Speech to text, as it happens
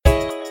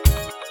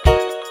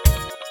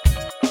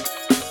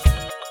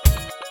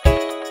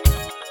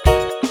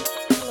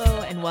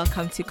and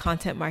welcome to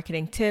Content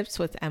Marketing Tips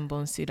with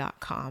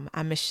mbonsu.com.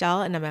 I'm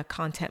Michelle and I'm a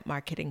content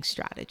marketing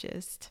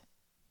strategist.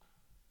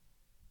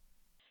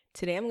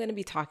 Today I'm going to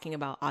be talking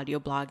about audio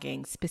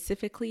blogging,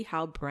 specifically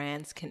how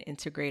brands can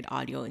integrate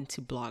audio into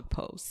blog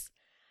posts.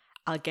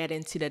 I'll get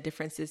into the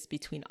differences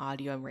between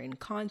audio and written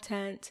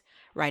content,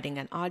 writing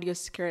an audio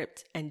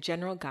script, and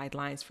general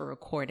guidelines for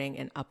recording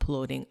and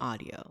uploading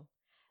audio.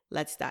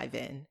 Let's dive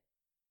in.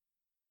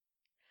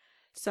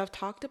 So I've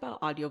talked about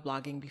audio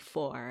blogging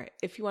before.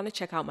 If you want to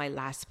check out my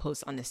last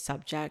post on the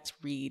subject,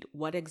 read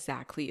What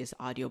Exactly is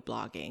Audio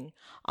Blogging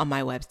on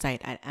my website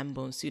at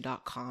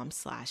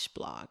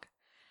mbonsu.com/blog.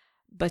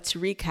 But to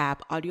recap,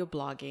 audio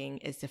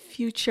blogging is the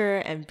future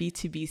and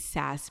B2B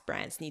SaaS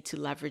brands need to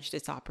leverage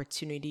this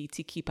opportunity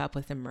to keep up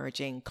with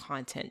emerging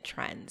content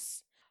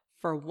trends.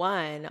 For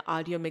one,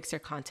 audio makes your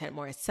content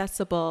more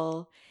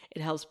accessible.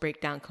 It helps break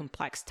down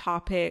complex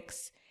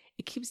topics.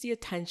 It keeps the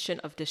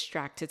attention of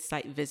distracted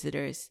site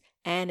visitors,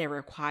 and it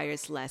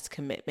requires less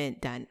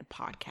commitment than a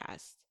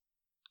podcast.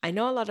 I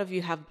know a lot of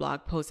you have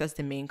blog posts as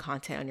the main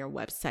content on your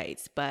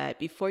websites, but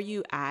before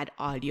you add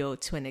audio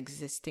to an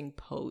existing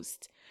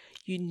post,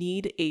 you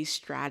need a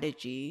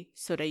strategy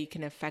so that you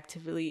can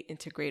effectively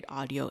integrate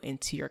audio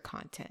into your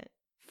content.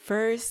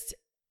 First,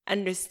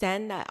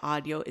 understand that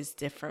audio is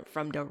different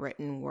from the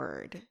written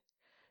word.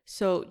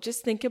 So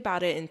just think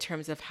about it in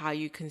terms of how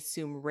you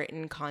consume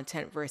written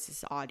content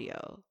versus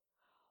audio.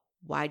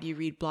 Why do you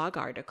read blog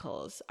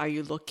articles? Are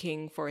you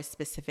looking for a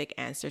specific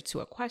answer to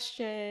a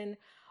question?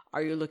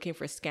 Are you looking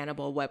for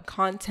scannable web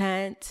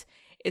content?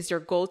 Is your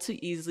goal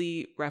to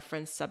easily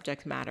reference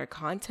subject matter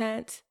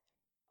content?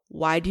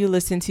 Why do you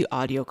listen to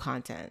audio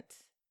content?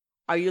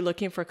 Are you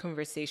looking for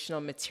conversational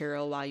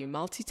material while you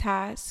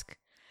multitask?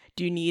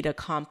 Do you need a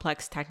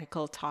complex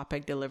technical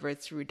topic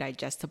delivered through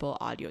digestible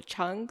audio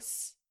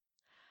chunks?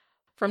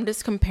 From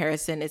this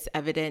comparison, it's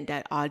evident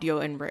that audio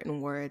and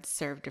written words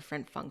serve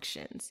different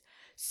functions.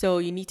 So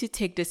you need to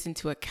take this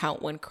into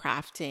account when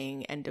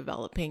crafting and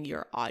developing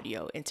your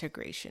audio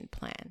integration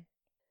plan.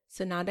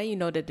 So now that you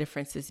know the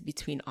differences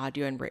between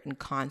audio and written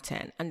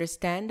content,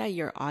 understand that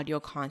your audio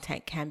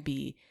content can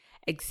be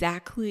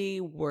exactly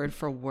word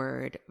for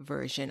word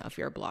version of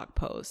your blog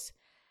post.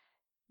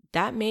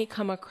 That may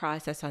come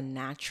across as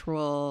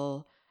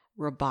unnatural,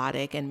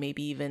 robotic, and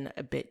maybe even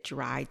a bit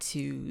dry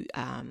to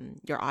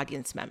your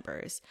audience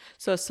members.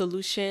 So a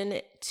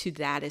solution to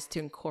that is to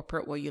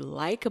incorporate what you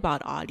like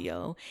about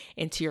audio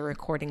into your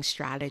recording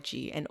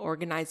strategy and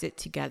organize it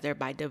together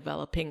by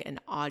developing an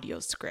audio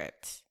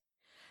script.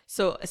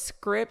 So a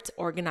script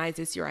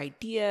organizes your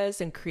ideas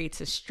and creates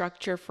a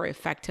structure for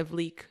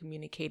effectively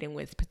communicating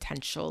with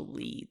potential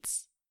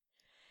leads.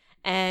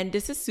 And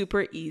this is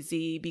super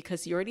easy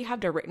because you already have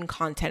the written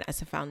content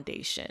as a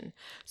foundation.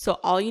 So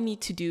all you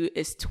need to do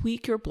is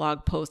tweak your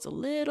blog post a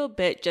little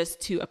bit just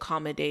to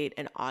accommodate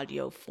an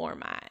audio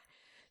format.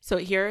 So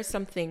here are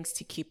some things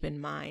to keep in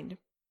mind.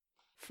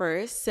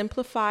 First,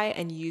 simplify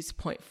and use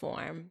point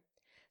form.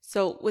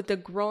 So with the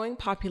growing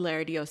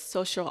popularity of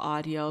social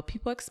audio,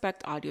 people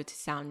expect audio to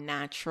sound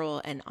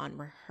natural and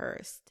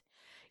unrehearsed.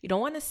 You don't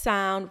want to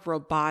sound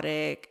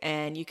robotic,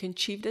 and you can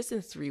achieve this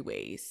in 3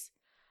 ways.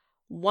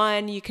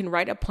 One, you can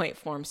write a point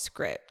form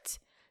script.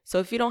 So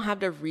if you don't have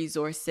the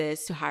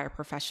resources to hire a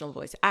professional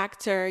voice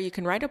actor, you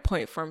can write a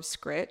point form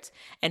script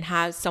and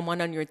have someone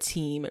on your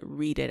team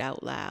read it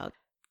out loud.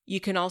 You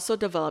can also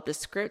develop the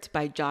script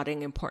by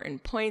jotting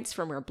important points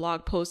from your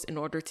blog post in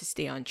order to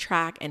stay on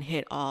track and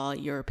hit all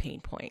your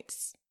pain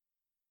points.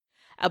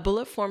 A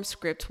bullet form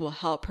script will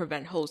help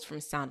prevent hosts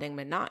from sounding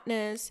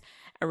monotonous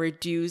and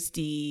reduce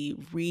the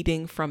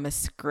reading from a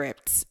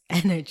script's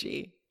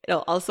energy.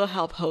 It'll also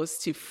help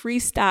hosts to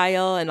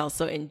freestyle and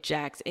also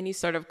inject any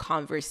sort of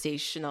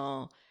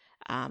conversational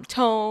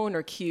tone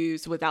or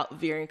cues without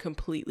veering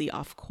completely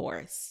off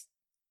course.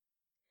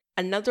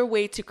 Another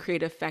way to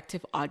create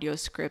effective audio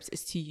scripts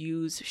is to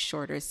use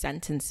shorter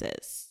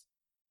sentences.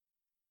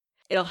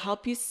 It'll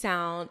help you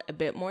sound a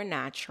bit more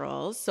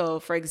natural. So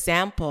for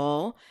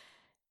example,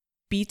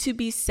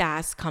 B2B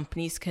SaaS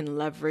companies can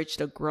leverage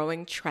the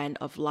growing trend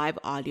of live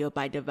audio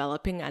by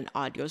developing an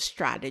audio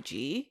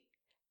strategy.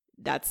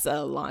 That's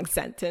a long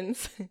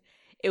sentence.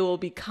 It will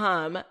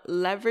become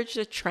leverage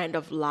the trend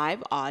of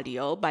live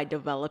audio by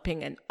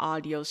developing an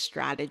audio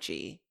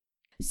strategy.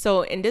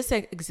 So in this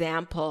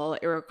example,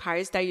 it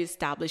requires that you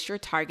establish your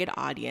target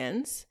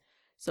audience.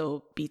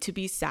 So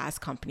B2B SaaS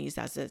companies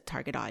as a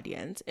target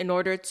audience in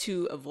order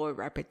to avoid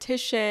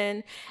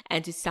repetition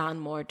and to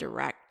sound more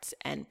direct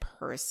and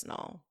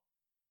personal.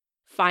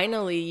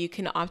 Finally, you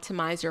can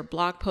optimize your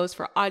blog post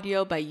for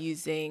audio by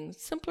using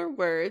simpler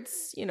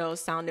words,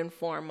 sound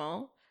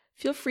informal.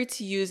 Feel free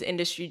to use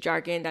industry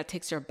jargon that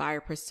takes your buyer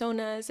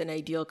personas and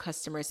ideal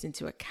customers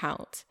into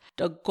account.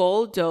 The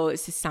goal, though,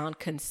 is to sound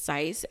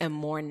concise and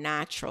more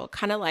natural,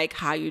 kind of like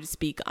how you'd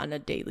speak on a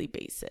daily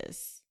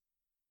basis.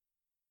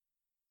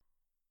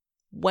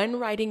 When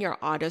writing your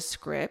audio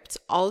script,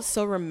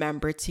 also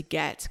remember to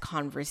get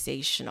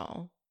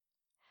conversational.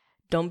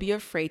 Don't be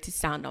afraid to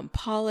sound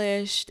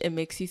unpolished. It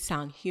makes you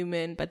sound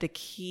human, but the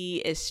key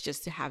is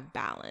just to have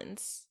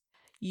balance.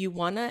 You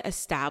want to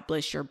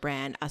establish your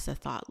brand as a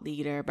thought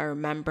leader, but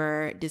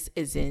remember, this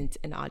isn't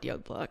an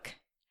audiobook.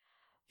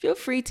 Feel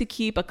free to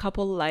keep a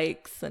couple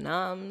likes and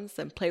ums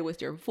and play with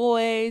your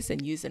voice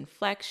and use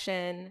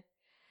inflection.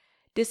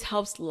 This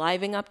helps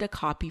liven up the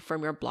copy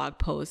from your blog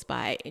post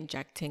by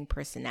injecting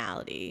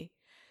personality.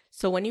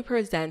 So when you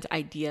present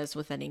ideas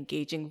with an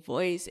engaging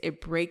voice, it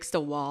breaks the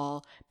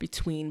wall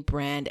between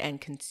brand and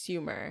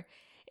consumer.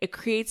 It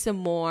creates a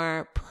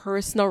more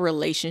personal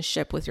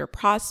relationship with your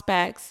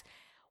prospects,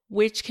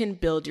 which can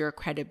build your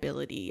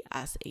credibility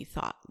as a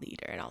thought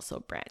leader and also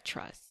brand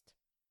trust.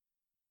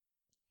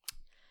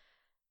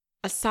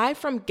 Aside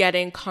from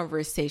getting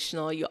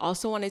conversational, you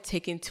also want to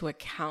take into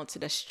account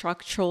the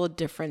structural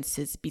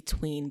differences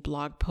between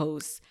blog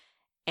posts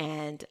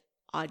and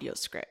audio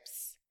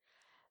scripts.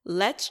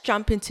 Let's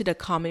jump into the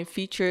common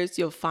features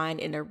you'll find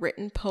in a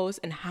written post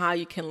and how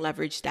you can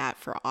leverage that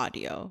for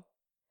audio.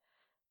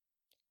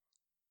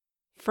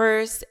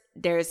 First,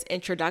 there's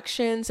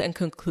introductions and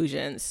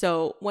conclusions.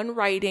 So when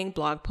writing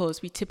blog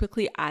posts, we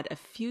typically add a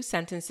few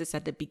sentences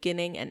at the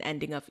beginning and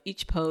ending of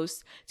each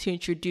post to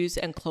introduce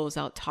and close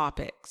out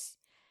topics.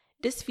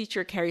 This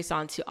feature carries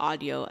on to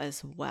audio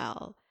as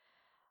well.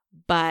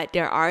 But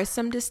there are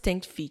some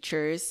distinct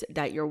features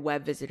that your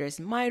web visitors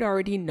might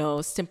already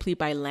know simply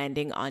by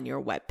landing on your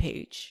web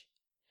page.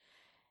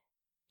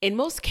 In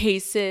most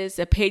cases,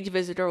 a page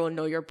visitor will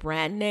know your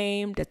brand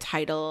name, the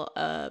title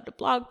of the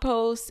blog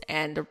post,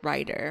 and the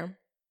writer.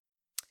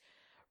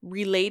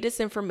 Relay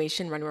this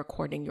information when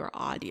recording your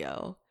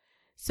audio.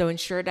 So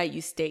ensure that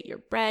you state your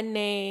brand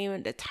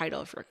name, the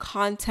title of your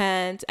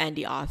content, and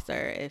the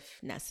author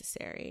if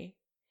necessary.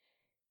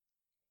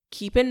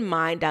 Keep in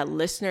mind that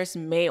listeners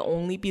may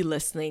only be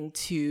listening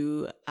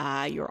to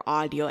your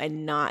audio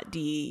and not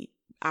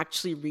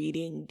actually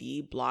reading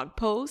the blog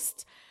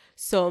post.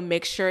 So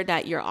make sure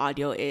that your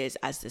audio is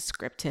as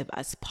descriptive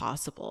as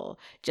possible,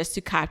 just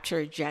to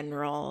capture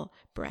general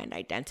brand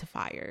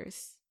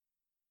identifiers.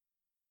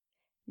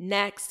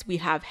 Next, we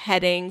have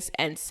headings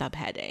and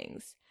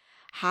subheadings.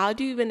 How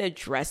do you even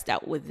address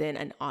that within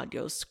an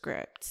audio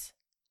script?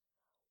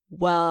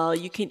 Well,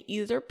 you can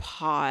either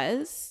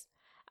pause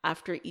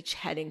after each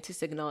heading to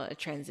signal a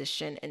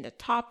transition in the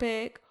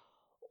topic,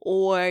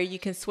 or you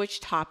can switch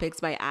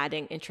topics by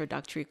adding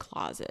introductory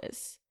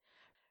clauses.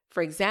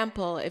 For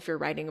example, if you're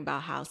writing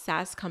about how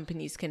SaaS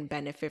companies can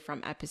benefit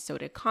from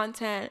episodic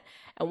content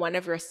and one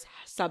of your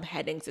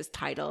subheadings is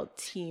titled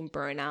Team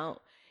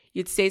Burnout,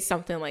 you'd say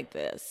something like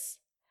this.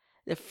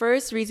 The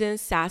first reason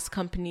SaaS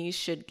companies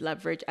should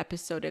leverage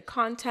episodic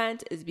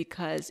content is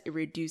because it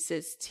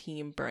reduces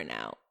team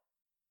burnout.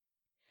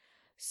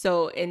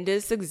 So in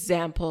this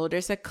example,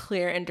 there's a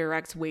clear and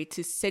direct way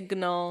to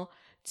signal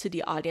to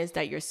the audience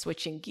that you're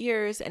switching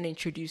gears and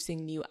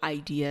introducing new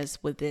ideas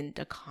within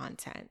the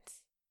content.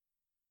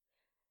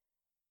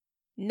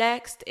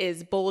 Next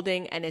is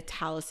bolding and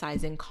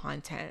italicizing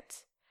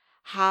content.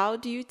 How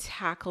do you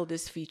tackle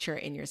this feature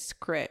in your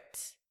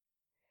script?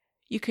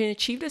 You can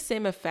achieve the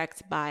same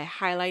effect by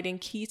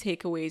highlighting key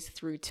takeaways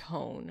through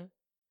tone.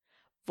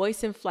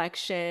 Voice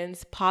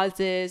inflections,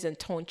 pauses, and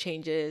tone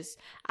changes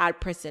add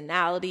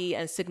personality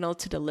and signal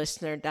to the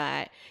listener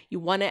that you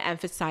want to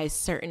emphasize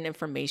certain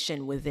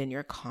information within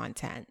your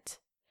content.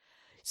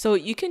 So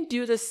you can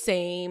do the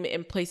same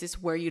in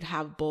places where you'd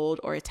have bold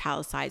or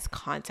italicized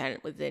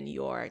content within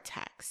your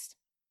text.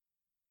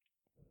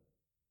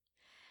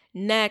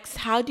 Next,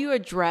 how do you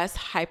address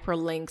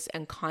hyperlinks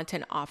and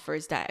content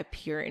offers that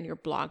appear in your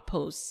blog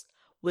posts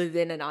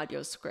within an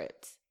audio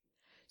script?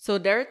 So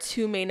there are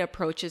two main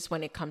approaches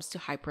when it comes to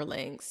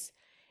hyperlinks.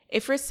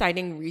 If you're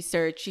citing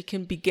research, you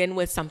can begin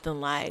with something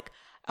like,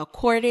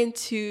 according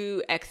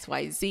to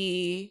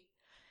XYZ.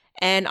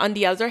 And on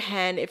the other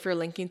hand, if you're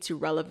linking to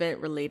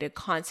relevant related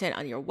content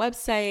on your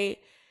website,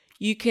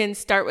 you can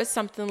start with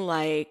something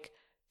like,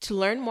 to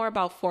learn more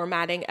about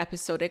formatting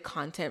episodic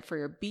content for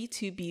your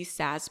B2B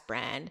SaaS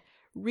brand,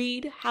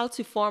 read how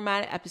to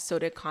format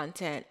episodic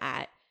content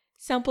at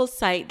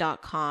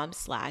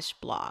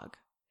samplesite.com/blog.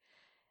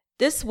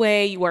 This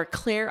way, you are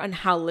clear on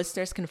how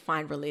listeners can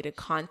find related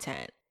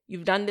content.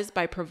 You've done this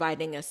by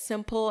providing a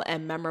simple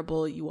and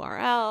memorable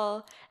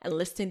URL and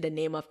listing the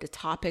name of the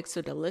topic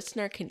so the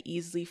listener can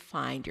easily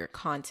find your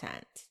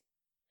content.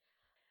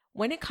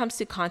 When it comes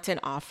to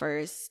content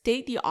offers,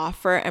 state the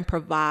offer and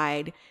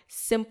provide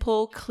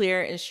simple,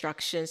 clear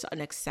instructions on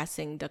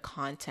accessing the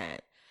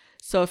content.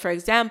 So for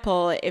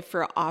example, if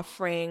you're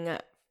offering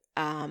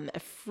a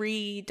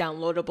free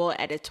downloadable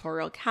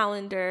editorial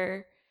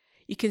calendar,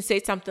 you can say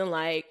something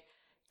like,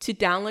 to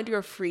download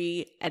your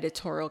free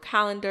editorial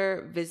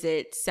calendar,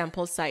 visit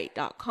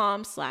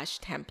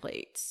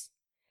samplesite.com/templates.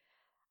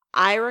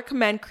 I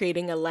recommend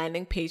creating a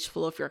landing page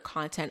full of your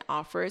content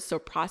offers so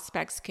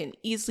prospects can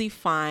easily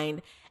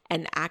find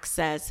and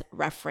access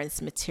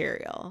reference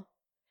material.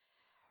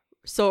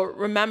 So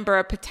remember,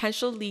 a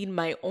potential lead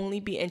might only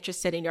be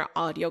interested in your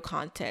audio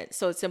content,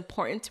 so it's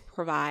important to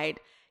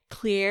provide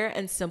clear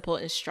and simple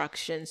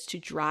instructions to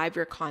drive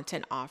your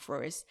content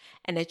offers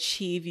and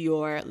achieve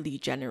your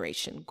lead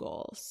generation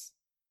goals.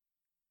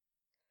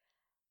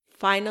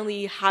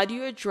 Finally, how do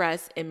you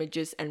address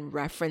images and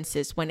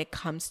references when it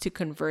comes to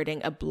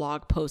converting a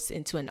blog post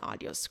into an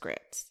audio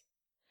script?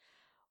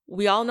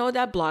 We all know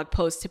that blog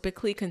posts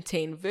typically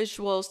contain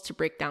visuals to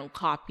break down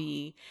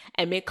copy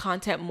and make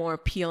content more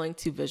appealing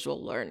to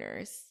visual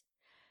learners.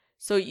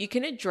 So you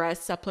can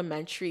address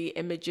supplementary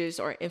images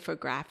or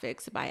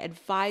infographics by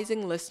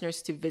advising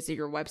listeners to visit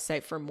your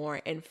website for more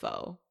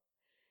info.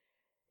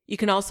 You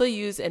can also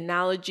use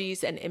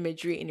analogies and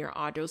imagery in your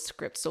audio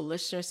script so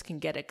listeners can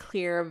get a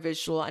clear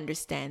visual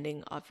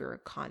understanding of your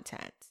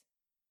content.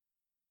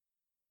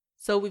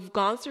 So we've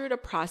gone through the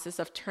process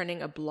of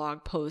turning a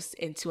blog post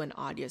into an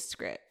audio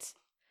script.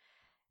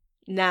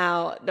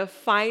 Now, the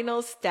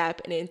final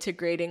step in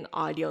integrating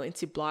audio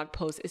into blog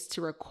posts is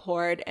to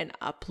record and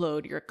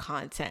upload your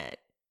content.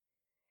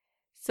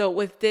 So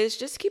with this,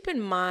 just keep in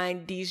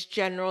mind these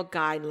general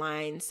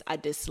guidelines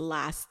at this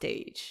last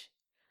stage.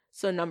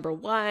 So number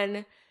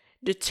 1,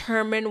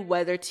 determine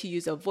whether to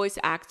use a voice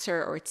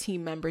actor or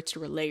team member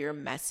to relay your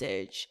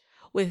message.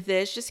 With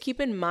this, just keep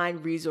in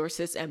mind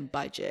resources and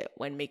budget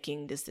when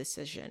making this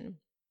decision.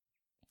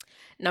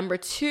 Number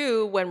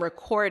 2, when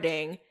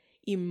recording,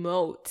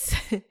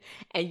 emote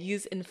and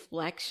use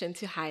inflection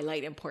to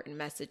highlight important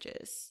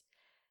messages.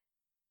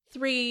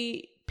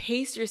 3,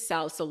 pace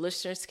yourself so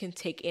listeners can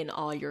take in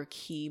all your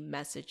key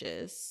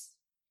messages.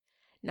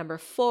 Number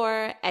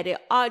 4, edit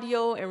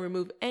audio and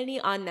remove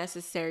any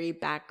unnecessary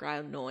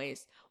background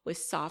noise with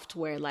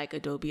software like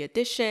Adobe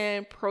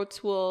Audition, Pro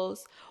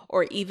Tools,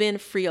 or even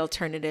free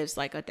alternatives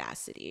like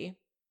Audacity.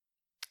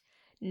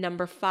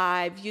 Number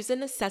 5, use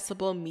an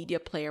accessible media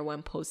player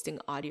when posting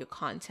audio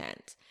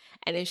content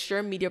and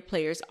ensure media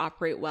players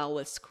operate well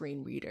with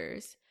screen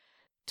readers.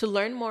 To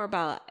learn more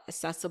about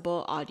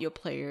accessible audio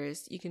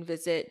players, you can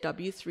visit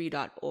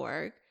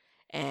w3.org,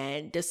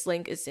 and this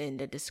link is in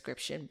the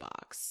description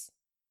box.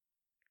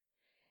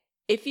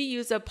 If you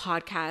use a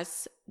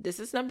podcast, this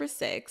is number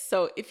 6.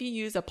 So if you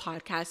use a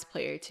podcast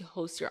player to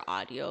host your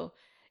audio,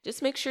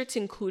 just make sure to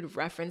include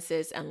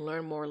references and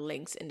learn more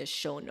links in the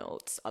show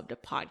notes of the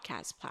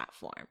podcast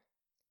platform.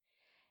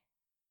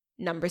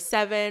 Number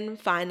 7,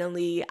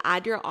 finally,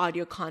 add your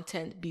audio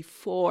content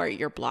before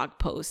your blog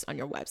post on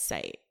your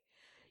website.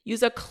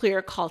 Use a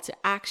clear call to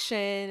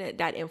action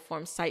that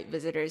informs site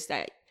visitors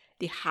that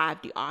they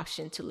have the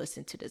option to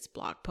listen to this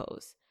blog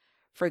post.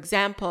 For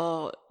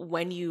example,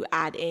 when you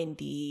add in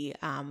the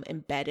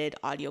embedded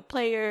audio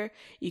player,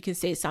 you can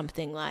say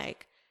something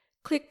like,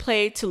 click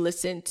play to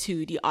listen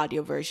to the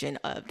audio version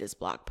of this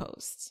blog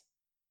post.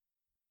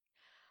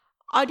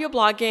 Audio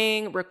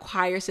blogging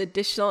requires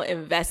additional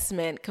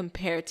investment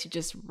compared to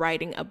just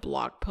writing a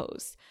blog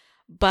post.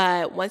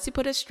 But once you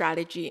put a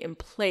strategy in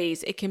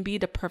place, it can be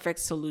the perfect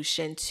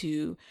solution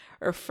to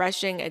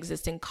refreshing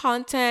existing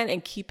content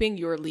and keeping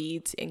your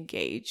leads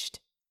engaged.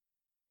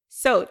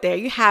 So there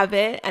you have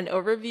it, an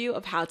overview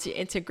of how to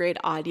integrate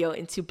audio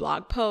into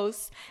blog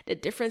posts, the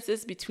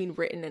differences between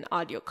written and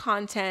audio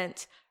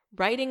content,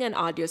 writing an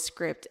audio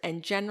script,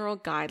 and general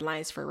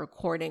guidelines for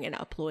recording and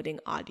uploading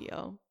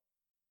audio.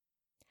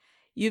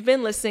 You've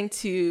been listening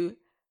to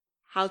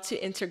How to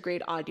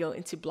Integrate Audio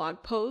into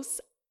Blog Posts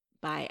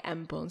by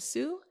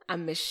Mbonsu.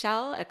 I'm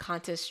Michelle, a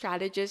content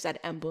strategist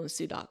at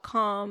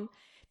mbonsu.com.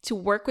 To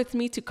work with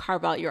me to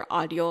carve out your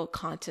audio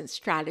content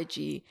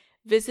strategy,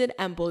 visit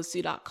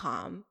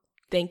mbonsu.com.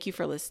 Thank you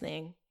for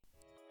listening.